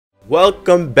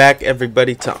Welcome back,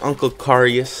 everybody, to Uncle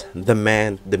Carius, the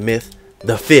man, the myth,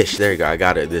 the fish. There you go, I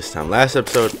got it this time. Last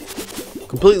episode,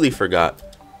 completely forgot.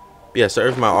 But yeah,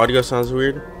 sorry if my audio sounds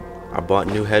weird. I bought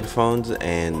new headphones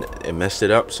and it messed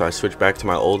it up, so I switched back to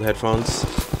my old headphones.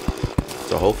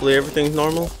 So hopefully everything's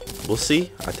normal. We'll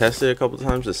see. I tested it a couple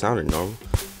times, it sounded normal.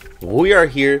 We are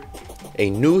here. A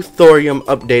new thorium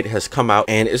update has come out,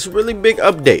 and it's a really big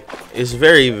update. It's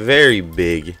very, very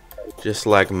big. Just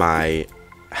like my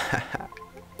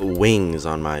wings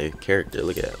on my character.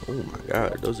 Look at that. Oh my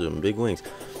god, those are big wings.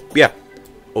 But yeah.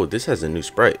 Oh, this has a new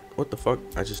sprite. What the fuck?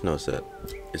 I just noticed that.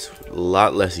 It's a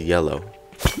lot less yellow.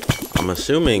 I'm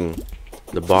assuming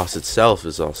the boss itself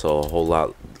is also a whole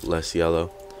lot less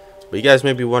yellow. But you guys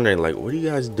may be wondering, like, what are you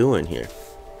guys doing here?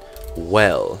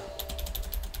 Well,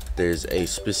 there's a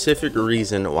specific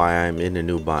reason why I'm in a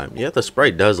new biome. Yeah, the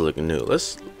sprite does look new.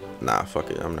 Nah, fuck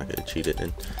it. I'm not gonna cheat it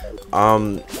in.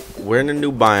 We're in a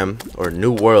new biome or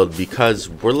new world because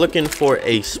we're looking for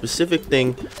a specific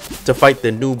thing to fight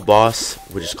the new boss,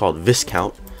 which is called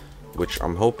Viscount, which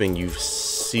I'm hoping you've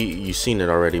seen it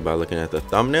already by looking at the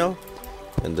thumbnail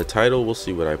and the title. We'll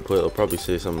see what I put. It'll probably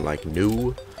say something like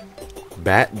new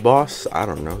bat boss. I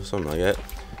don't know, something like that.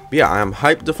 But yeah, I am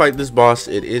hyped to fight this boss.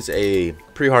 It is a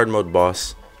pre-hard mode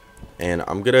boss, and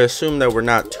I'm gonna assume that we're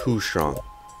not too strong.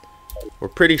 We're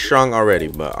pretty strong already,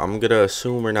 but I'm gonna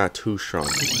assume we're not too strong.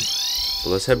 So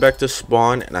let's head back to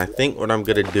spawn, and I think what I'm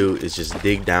gonna do is just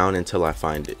dig down until I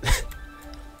find it.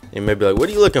 You may be like, what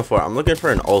are you looking for? I'm looking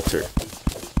for an altar.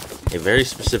 A very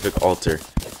specific altar.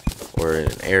 Or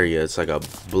an area. It's like a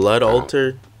blood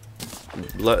altar.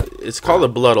 It's called a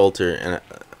blood altar,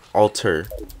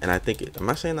 and I think am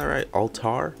I saying that right?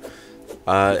 Altar?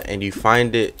 And you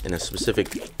find it in a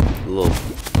specific little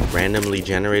randomly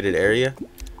generated area.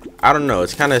 I don't know,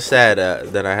 it's kind of sad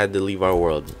that I had to leave our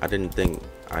world. I didn't think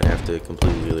I'd have to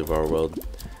completely leave our world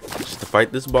just to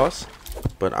fight this boss,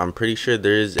 but I'm pretty sure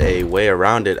there is a way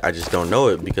around it. I just don't know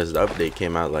it because the update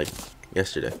came out like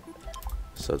yesterday,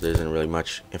 so there isn't really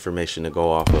much information to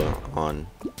go off on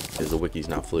because the wiki's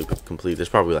not fully complete. There's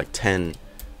probably like 10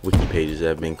 wiki pages that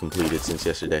have been completed since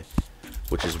yesterday,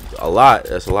 which is a lot.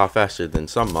 That's a lot faster than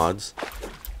some mods.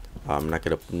 I'm not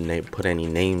gonna put any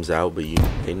names out, but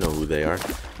they know who they are.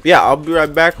 But yeah, I'll be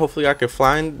right back. Hopefully I can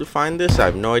find this. I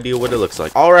have no idea what it looks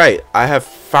like. Alright, I have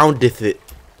found it.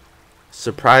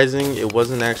 Surprising, it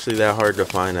wasn't actually that hard to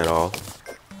find at all.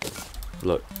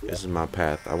 Look, this is my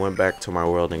path. I went back to my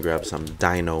world and grabbed some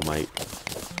dynamite.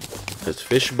 Because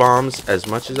fish bombs, as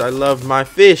much as I love my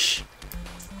fish,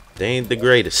 they ain't the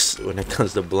greatest when it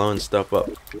comes to blowing stuff up.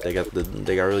 They got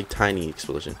really tiny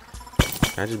explosion.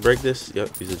 Can I just break this?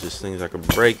 Yep, these are just things I can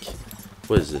break.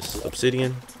 What is this?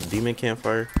 Obsidian? Demon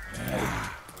campfire?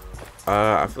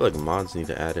 I feel like mods need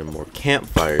to add in more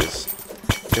campfires,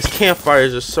 because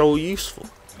campfires are so useful.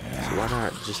 So why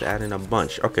not just add in a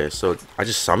bunch? Okay, so I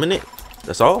just summon it?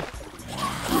 That's all?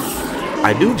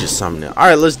 I do just summon it.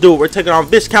 Alright, let's do it. We're taking on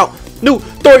Viscount. New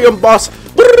thorium boss.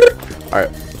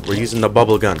 Alright, we're using the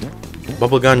bubble gun.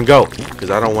 Bubble gun, go.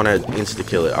 Because I don't want to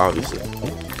insta-kill it, obviously.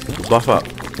 Buff up.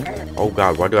 Oh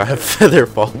god, why do I have feather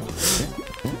fall?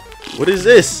 What is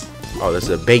this? Oh, that's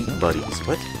a bait buddies.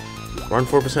 What? Run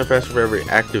 4% faster for every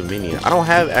active minion. I don't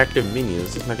have active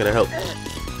minions. It's not gonna help.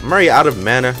 I'm already out of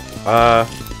mana.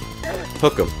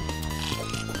 Hook him.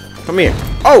 Come here.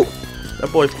 Oh!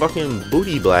 That boy fucking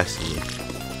booty blasted me.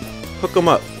 Hook him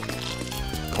up.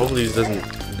 Hopefully this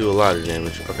doesn't do a lot of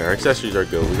damage. Okay, our accessories are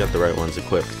good. We got the right ones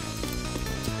equipped.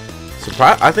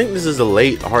 I think this is a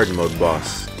late hard mode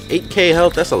boss. 8k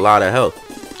health, that's a lot of health.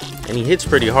 And he hits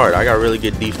pretty hard. I got really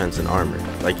good defense and armor.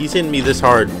 Like, he's hitting me this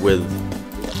hard with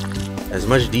as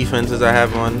much defense as I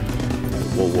have on.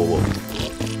 Whoa.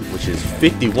 Which is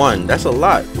 51. That's a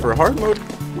lot. For hard mode,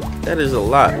 that is a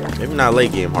lot. Maybe not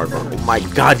late game hard mode. Oh my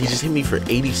god, he just hit me for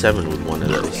 87 with one of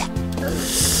those.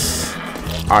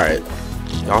 Alright.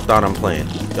 Y'all thought I'm playing.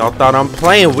 Y'all thought I'm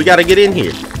playing. We gotta get in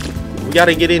here. We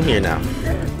gotta get in here now.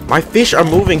 My fish are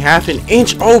moving half an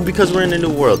inch. Oh, because we're in a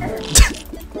new world.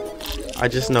 I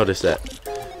just noticed that.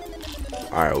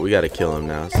 Alright, we gotta kill him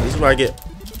now. So this is what I get.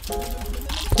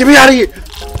 Get me out of here!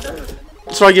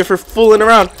 That's what I get for fooling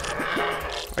around.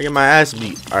 I get my ass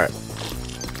beat. Alright.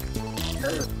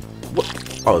 What?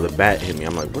 Oh, the bat hit me.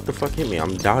 I'm like, what the fuck hit me?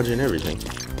 I'm dodging everything.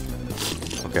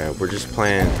 Okay, we're just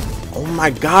playing. Oh my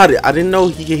god, I didn't know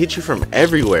he could hit you from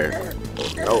everywhere.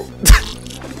 Oh no.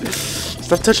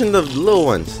 Stop touching the little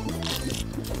ones.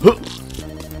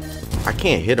 I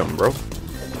can't hit him, bro.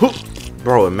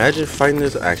 Bro, imagine fighting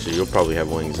this. Actually, you'll probably have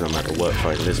wings no matter what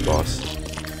fighting this boss.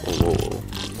 Whoa.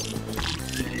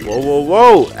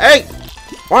 Whoa. Hey!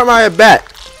 Why am I a bat?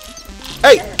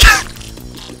 Hey!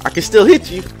 I can still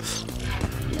hit you.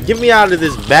 Get me out of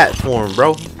this bat form,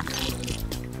 bro.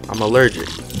 I'm allergic.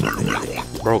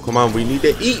 Bro, come on. We need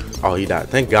to eat. Oh, he died.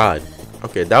 Thank God.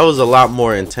 Okay, that was a lot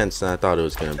more intense than I thought it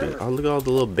was going to be. Oh, look at all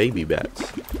the little baby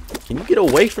bats. Can you get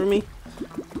away from me?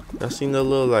 Y'all seen the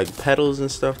little, like, petals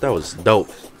and stuff? That was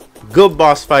dope. Good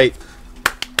boss fight.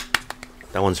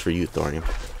 That one's for you, Thorium.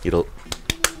 You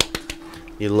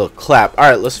need a little clap.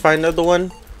 Alright, let's find another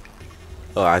one.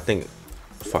 Oh, I think...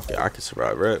 Fuck it. I can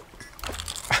survive, right?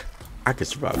 I can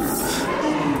survive.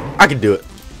 I can do it.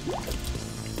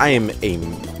 I am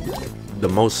the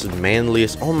most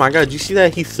manliest. Oh my God, you see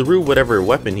that? He threw whatever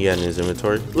weapon he had in his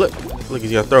inventory. Look,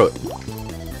 he's gonna throw it.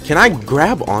 Can I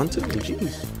grab onto it?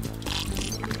 Jeez.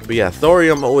 But yeah,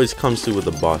 Thorium always comes through with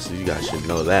the bosses. You guys should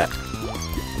know that.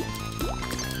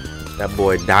 That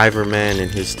boy Diver Man and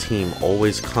his team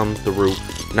always come through.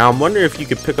 Now I'm wondering if you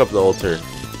could pick up the altar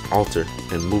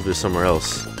and move it somewhere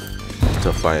else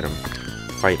to fight him.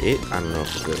 Fight it? I don't know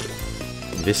if it's a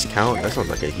Viscount. That sounds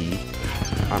like a he.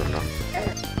 I don't know.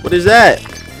 What is that?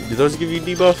 Do those give you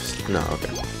debuffs? No,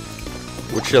 okay.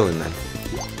 We're chilling then.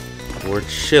 We're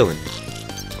chilling.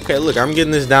 Okay, look, I'm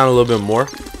getting this down a little bit more.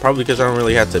 Probably because I don't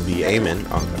really have to be aiming.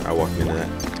 Oh, I walked into that.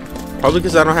 Probably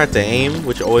because I don't have to aim,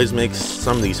 which always makes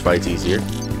some of these fights easier.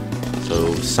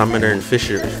 So, Summoner and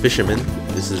Fisherman,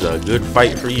 this is a good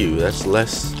fight for you. That's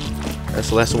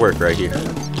less work right here.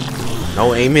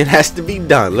 No aiming has to be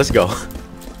done. Let's go.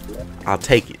 I'll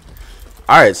take it.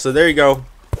 Alright, so there you go.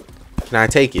 Can I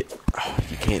take it? Oh,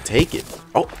 you can't take it.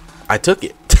 Oh, I took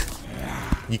it.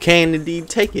 You can indeed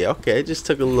take it. Okay, it just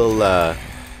took a little,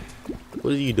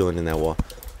 what are you doing in that wall?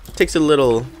 It takes a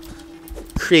little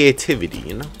creativity,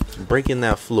 you know? Breaking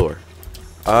that floor.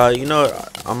 You know,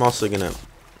 I'm also gonna,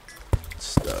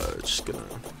 just gonna,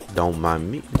 don't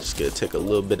mind me. Just gonna take a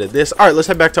little bit of this. Alright, let's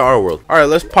head back to our world. Alright,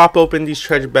 let's pop open these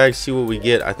treasure bags, see what we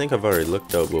get. I think I've already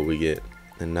looked up what we get.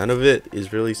 And none of it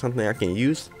is really something I can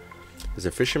use as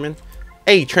a fisherman.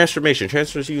 Hey, transformation.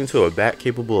 Transfers you into a bat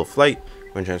capable of flight.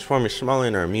 When transformed, you're smaller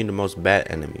and are immune to most bat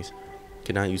enemies.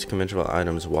 Cannot use conventional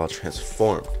items while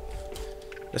transformed.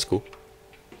 That's cool.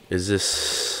 Is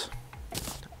this...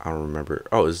 I don't remember.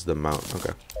 Oh, this is the mount.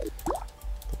 Okay.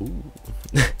 Ooh.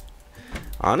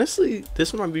 Honestly,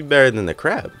 this might be better than the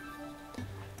crab.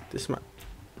 This might...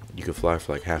 You can fly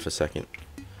for like half a second.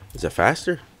 Is it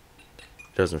faster?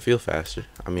 It doesn't feel faster.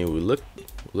 I mean, we look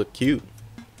cute.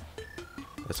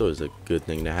 That's always a good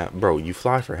thing to have. Bro, you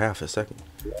fly for half a second.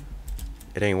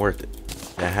 It ain't worth it.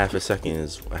 That half a second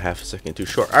is a half a second too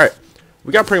short. Alright.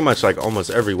 We got pretty much like almost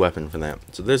every weapon for that.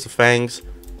 So there's the fangs.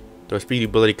 The speedy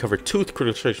ability, cover tooth,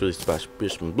 critical strikes, release splash,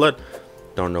 pierce from blood.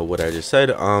 Don't know what I just said.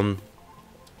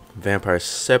 Vampire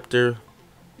scepter.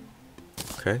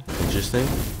 Okay, interesting.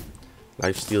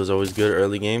 Lifesteal is always good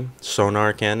early game.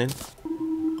 Sonar cannon.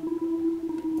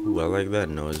 Ooh, I like that.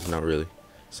 No, it's not really.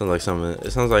 Sounds like something.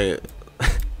 It sounds like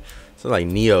sounds like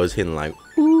Neo is hitting like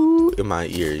ooh in my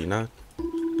ear, you know.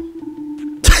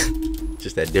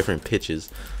 Just at different pitches.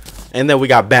 And then we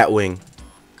got Batwing,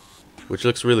 which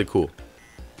looks really cool.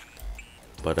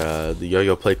 But the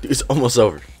yo-yo playthrough is almost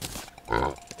over.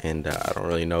 And I don't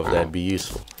really know if that'd be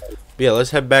useful. But yeah, let's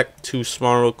head back to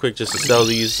Spawn real quick just to sell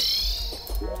these.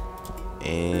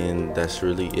 And that's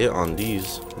really it on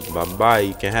these. Bye-bye.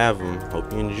 You can have them.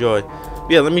 Hope you enjoy.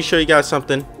 But yeah, let me show you guys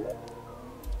something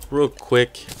real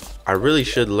quick. I really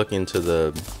should look into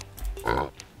the...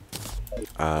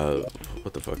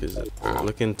 what the fuck is it?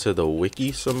 Look into the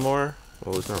wiki some more.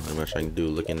 Well, there's not really much I can do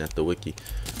looking at the wiki.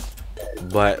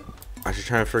 But... I should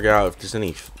try and figure out if there's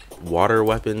any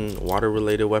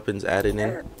water-related weapons added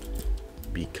in,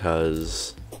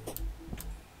 because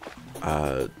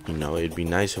you know, it'd be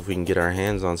nice if we can get our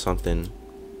hands on something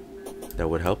that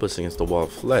would help us against the wall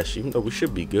of flesh, even though we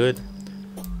should be good.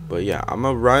 But yeah, I'm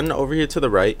gonna run over here to the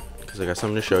right because I got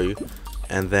something to show you,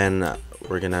 and then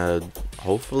we're gonna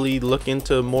hopefully look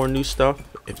into more new stuff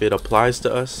if it applies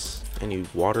to us, any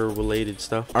water-related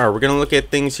stuff. All right, we're gonna look at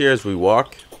things here as we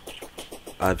walk.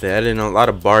 They added in a lot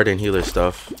of bard and healer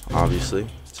stuff, obviously,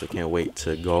 so can't wait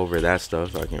to go over that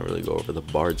stuff. I can't really go over the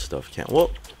bard stuff.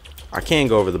 I can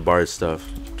go over the bard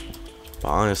stuff, but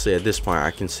honestly, at this point, I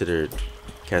consider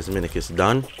Casminicus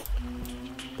done.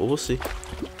 But we'll see.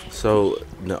 So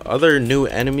the other new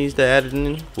enemies they added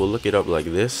in, we'll look it up like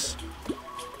this.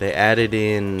 They added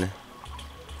in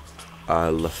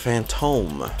Le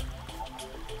Fantôme.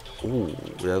 Ooh,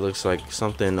 that looks like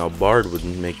something a bard would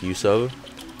make use of.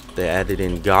 They added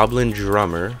in Goblin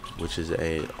Drummer, which is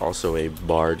also a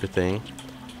bard thing.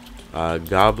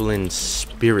 Goblin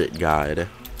Spirit Guide.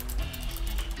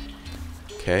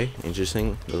 Okay,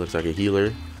 interesting. It looks like a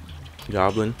healer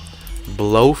goblin.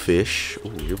 Blowfish. Oh,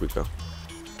 here we go.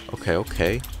 Okay,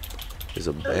 okay. There's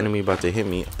an enemy about to hit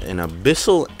me. An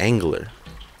abyssal angler.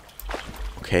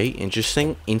 Okay,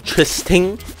 interesting.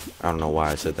 Interesting. I don't know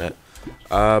why I said that.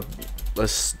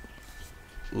 Let's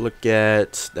look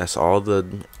at, that's all the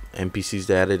NPCs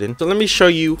they added in. So let me show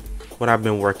you what I've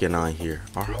been working on here.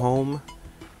 Our home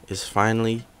is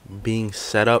finally being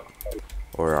set up,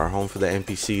 or our home for the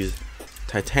NPCs.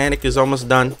 Titanic is almost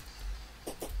done.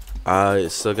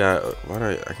 It's still got,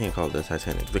 I can't call it the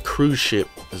Titanic. The cruise ship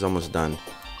is almost done.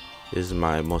 This is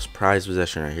my most prized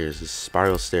possession right here. Is this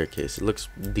spiral staircase. It looks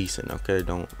decent, okay?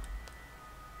 Don't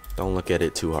look at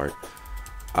it too hard.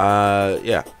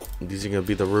 Yeah, these are gonna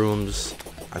be the rooms.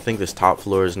 I think this top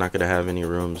floor is not gonna have any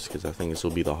rooms because I think this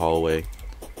will be the hallway.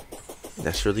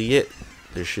 That's really it.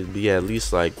 There should be at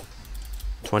least like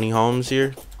 20 homes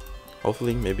here,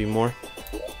 hopefully, maybe more.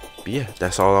 But yeah,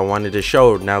 that's all I wanted to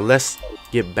show. Now let's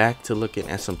get back to looking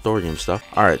at some thorium stuff.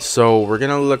 All right, so we're just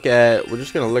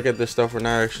gonna look at this stuff. We're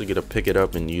not actually gonna pick it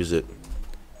up and use it.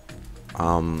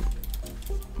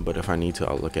 But if I need to,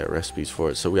 I'll look at recipes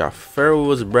for it. So we got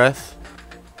Pharaoh's Breath,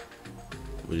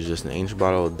 which is just an ancient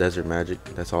bottle of desert magic.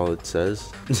 That's all it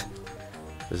says.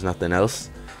 There's nothing else.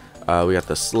 We got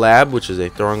the slab, which is a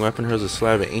throwing weapon. Here's a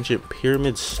slab of ancient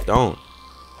pyramid stone.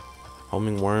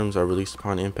 Homing worms are released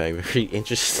upon impact. Very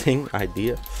interesting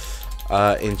idea.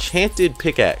 Enchanted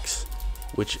pickaxe,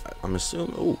 which I'm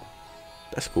assuming, oh,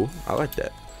 that's cool. I like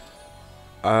that.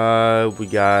 We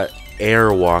got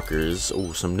air walkers.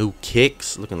 Oh, some new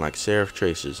kicks looking like seraph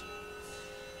tracers.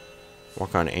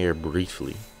 Walk on air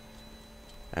briefly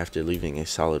after leaving a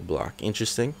solid block.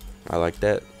 Interesting. I like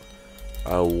that.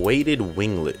 Weighted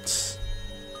winglets.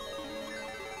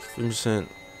 15%.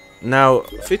 Now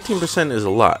 15% is a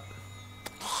lot.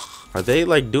 Are they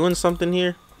like doing something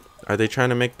here? Are they trying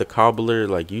to make the cobbler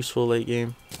like useful late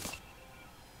game?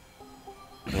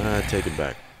 Take it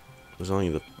back. It was only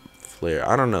the flare.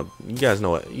 I don't know. You guys know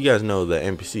what? You guys know the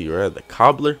NPC, right? The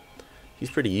cobbler. He's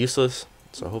pretty useless.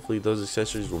 So hopefully those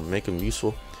accessories will make him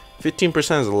useful.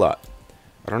 15% is a lot.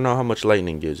 I don't know how much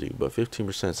lightning gives you, but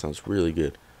 15% sounds really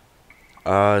good.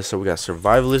 So we got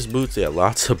survivalist boots. Yeah,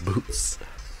 lots of boots.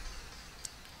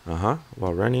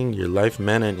 While running, your life,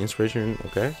 mana, and inspiration.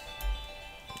 Okay.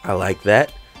 I like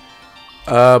that.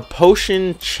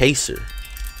 Potion chaser.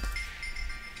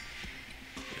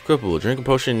 Equipable. Drink a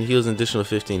potion, heals an additional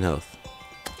 15 health.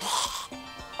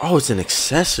 Oh, it's an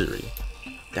accessory.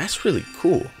 That's really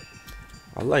cool.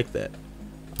 I like that.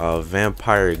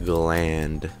 Vampire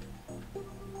gland.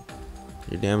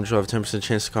 Your damage will have 10%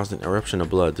 chance to cause an eruption of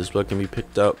blood. This blood can be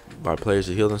picked up by players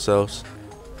to heal themselves.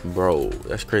 Bro,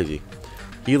 that's crazy.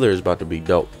 Healer is about to be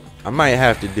dope. I might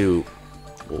have to do,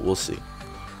 well, we'll see.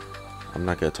 I'm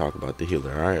not going to talk about the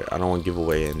healer, alright? I don't want to give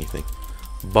away anything.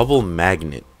 Bubble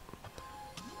magnet.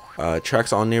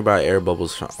 Tracks all nearby air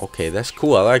bubbles. Okay, that's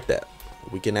cool. I like that.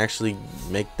 We can actually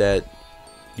make that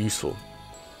useful.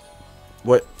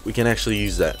 What? We can actually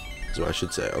use that, is what I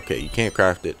should say. Okay, you can't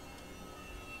craft it.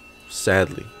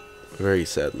 Sadly. Very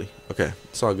sadly. Okay,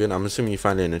 it's all good. I'm assuming you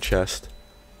find it in a chest.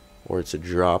 Or it's a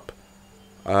drop.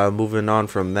 Moving on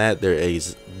from that, there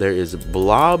is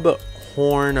blob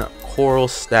horn coral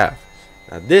staff.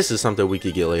 Now this is something we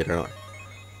could get later on.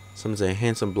 Summons a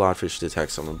handsome blobfish to attack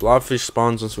someone. Blobfish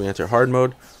spawns once we enter hard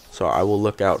mode, so I will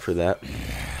look out for that.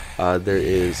 There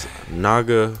is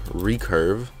Naga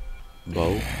recurve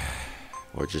bow,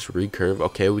 or just recurve.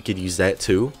 Okay, we could use that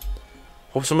too.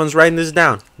 Hope someone's writing this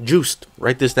down. Joost,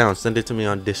 write this down. Send it to me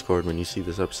on Discord when you see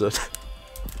this episode.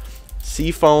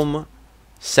 Seafoam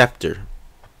scepter.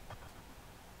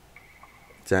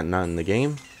 Is that not in the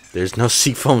game? There's no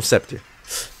seafoam scepter.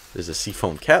 There's a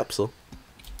seafoam capsule.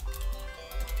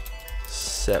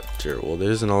 Scepter. Well,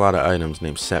 there isn't a lot of items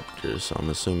named scepters, so I'm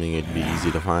assuming it'd be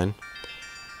easy to find.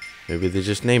 Maybe they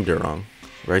just named it wrong.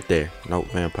 Right there. Nope,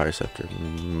 vampire scepter.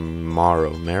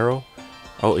 Marrow.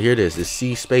 Oh, here it is. The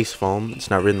sea space foam. It's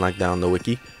not written like that on the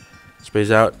wiki.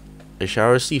 Sprays out a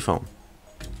shower of sea foam.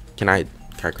 Can I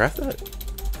craft that?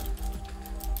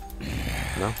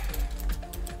 No.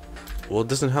 Well, it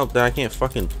doesn't help that I can't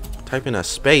fucking type in a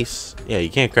space. Yeah, you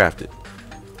can't craft it.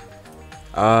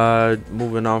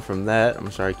 Moving on from that.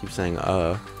 I'm sorry I keep saying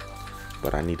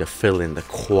but I need to fill in the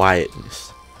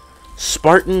quietness.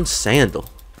 Spartan sandal.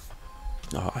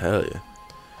 Oh, hell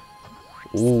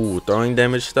yeah. Ooh, throwing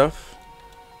damage stuff.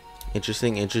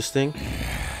 Interesting.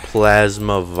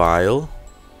 Plasma vial.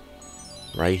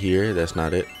 Right here. That's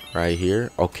not it. Right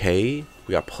here. Okay.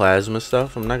 We got plasma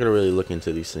stuff. I'm not going to really look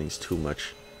into these things too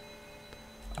much.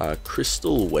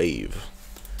 Crystal wave.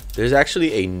 There's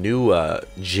actually a new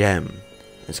gem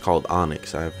It's called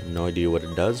Onyx. I have no idea what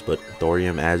it does, but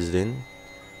thorium adds it in.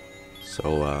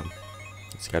 So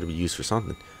it's got to be used for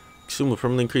something. Consume will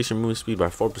permanently increase your movement speed by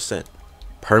 4%.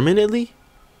 Permanently?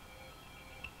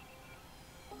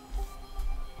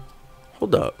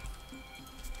 Hold up.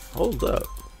 Hold up.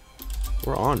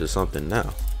 We're on to something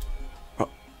now. Oh.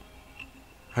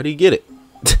 How do you get it?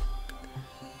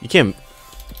 You can't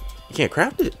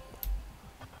craft it?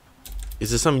 Is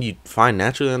this something you find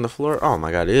naturally on the floor? Oh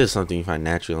my god, it is something you find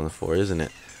naturally on the floor, isn't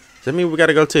it? Does that mean we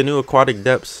gotta go to a new aquatic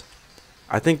depths?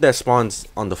 I think that spawns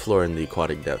on the floor in the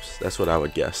aquatic depths. That's what I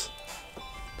would guess.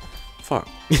 Fuck.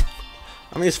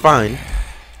 I mean, it's fine.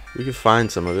 We can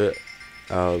find some of it.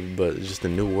 But just the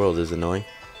new world is annoying.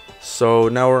 So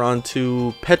now we're on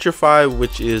to Petrify,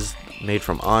 which is made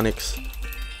from Onyx.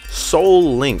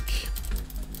 Soul Link.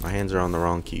 My hands are on the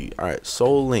wrong key. Alright,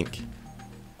 Soul Link.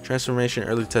 Transformation,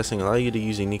 early testing, allow you to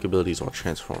use unique abilities while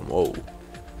transform. Whoa.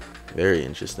 Very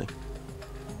interesting.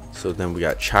 So then we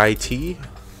got Chai Tea.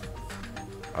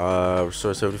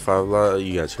 Restore 75,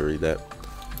 you guys can read that.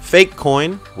 Fake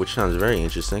Coin, which sounds very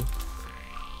interesting.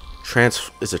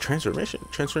 It's a transformation.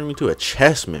 Transforming into a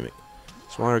chest mimic.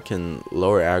 Smaller can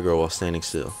lower aggro while standing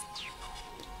still.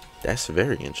 That's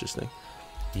very interesting.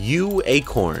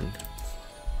 Acorn.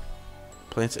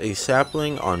 Plants a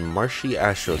sapling on marshy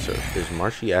astroturf. There's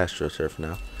marshy astroturf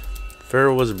now.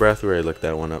 Pharaoh was breath where I looked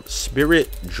that one up. Spirit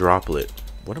Droplet.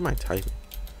 What am I typing?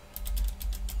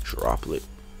 Droplet.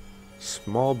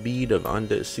 Small bead of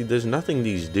undead. See, there's nothing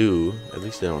these do. At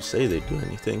least they don't say they do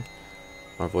anything.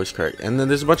 My voice correct. And then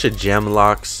there's a bunch of gem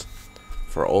locks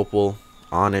for opal,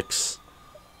 onyx,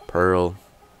 pearl,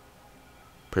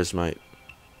 prismite.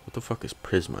 What the fuck is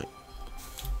prismite?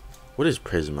 What is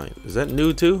prismite? Is that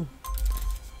new too?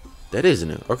 That is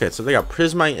new. Okay, so they got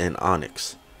prismite and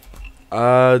onyx.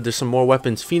 There's some more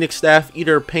weapons. Phoenix staff,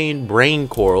 eater pain, brain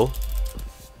coral.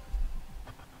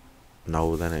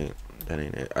 No, that ain't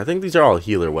it. I think these are all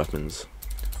healer weapons.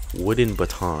 Wooden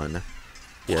baton.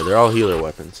 Yeah, they're all healer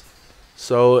weapons.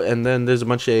 So, and then there's a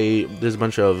bunch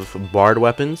of barred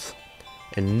weapons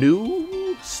and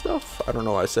new stuff. I don't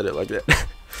know why I said it like that.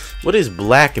 What is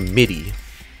black midi?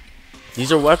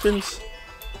 These are weapons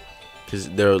because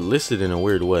they're listed in a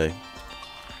weird way.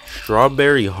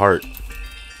 Strawberry heart.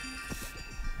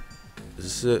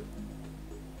 Is this it?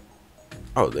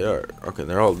 Oh, they are. Okay,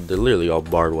 they're literally all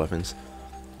barred weapons.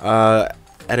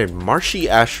 Added marshy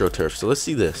astroturf. So let's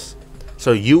see this.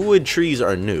 So wood trees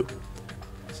are new.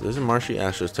 So there's a marshy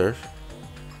astroturf.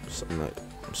 I'm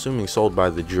assuming sold by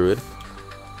the druid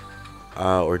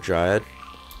or dryad.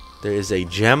 There is a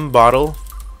gem bottle.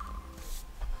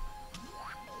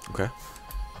 Okay.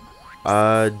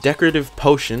 Decorative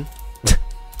potion.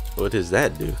 What does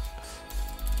that do?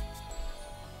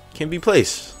 Can be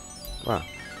placed. Wow.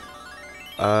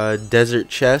 Desert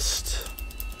chest,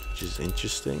 which is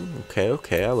interesting.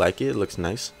 Okay, I like it. It looks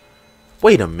nice.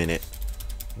 Wait a minute.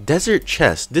 Desert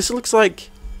chest. This looks like,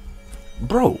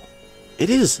 bro, it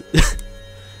is.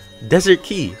 Desert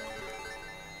key.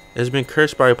 It has been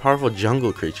cursed by a powerful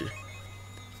jungle creature.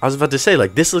 I was about to say,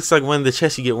 like, this looks like one of the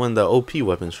chests you get one of the OP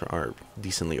weapons from, or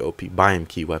decently OP biome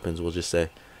key weapons, we'll just say.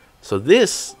 So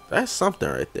that's something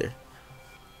right there.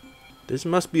 This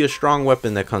must be a strong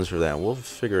weapon that comes for that. We'll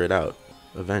figure it out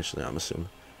eventually, I'm assuming.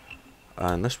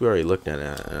 Unless we already looked at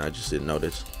it and I just didn't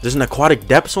notice. There's an aquatic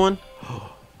depths one?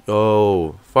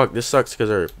 Oh, fuck, this sucks because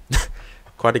our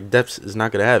aquatic depths is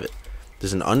not going to have it.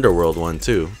 There's an underworld one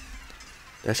too.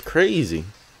 That's crazy.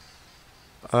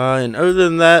 And other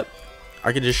than that,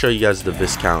 I can just show you guys the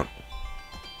Viscount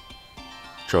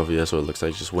trophy. That's what it looks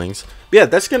like, just wings. But yeah,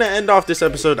 that's gonna end off this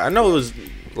episode. I know it was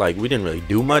like we didn't really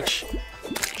do much,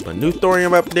 but new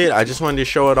thorium update. I just wanted to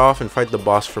show it off and fight the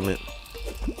boss from it.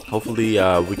 Hopefully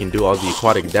we can do all the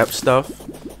aquatic depth stuff,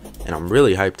 and I'm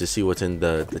really hyped to see what's in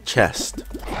the chest.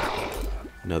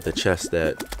 You know, the chest,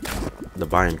 that the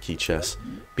biome key chest.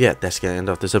 But yeah, that's gonna end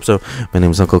off this episode. My name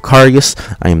is Uncle Carius.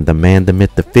 I am the man, the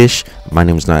myth, the fish. My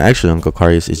name is not actually Uncle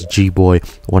Carius. It's G-Boy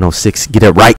 106. Get it right.